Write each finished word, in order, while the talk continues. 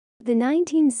The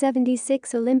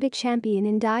 1976 Olympic champion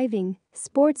in diving,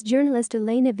 sports journalist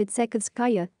Elena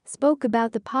Vaitsekhovskaya, spoke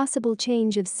about the possible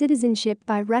change of citizenship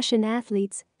by Russian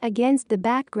athletes against the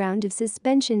background of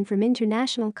suspension from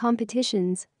international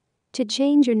competitions. To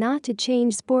change or not to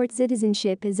change sports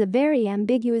citizenship is a very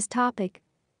ambiguous topic.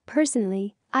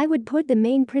 Personally, I would put the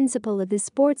main principle of the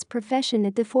sports profession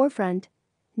at the forefront.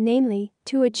 Namely,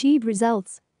 to achieve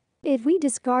results. If we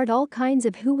discard all kinds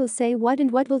of who will say what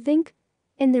and what will think,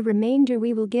 in the remainder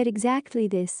we will get exactly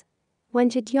this. When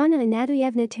Tatyana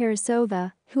Anatolyevna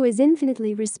Tarasova, who is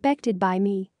infinitely respected by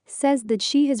me, says that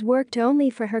she has worked only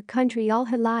for her country all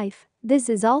her life, this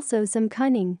is also some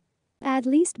cunning. At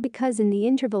least because in the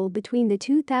interval between the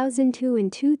 2002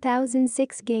 and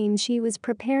 2006 games she was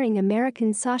preparing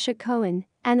American Sasha Cohen,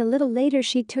 and a little later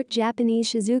she took Japanese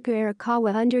Shizuka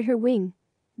Arakawa under her wing.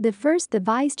 The first the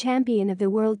vice champion of the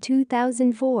world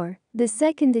 2004, the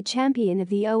second the champion of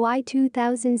the OI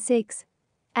 2006.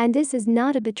 And this is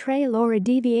not a betrayal or a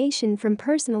deviation from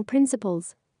personal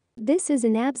principles. This is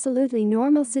an absolutely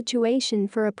normal situation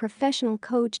for a professional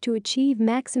coach to achieve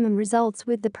maximum results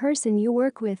with the person you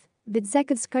work with,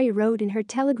 Vaitsekhovskaya wrote in her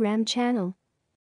Telegram channel.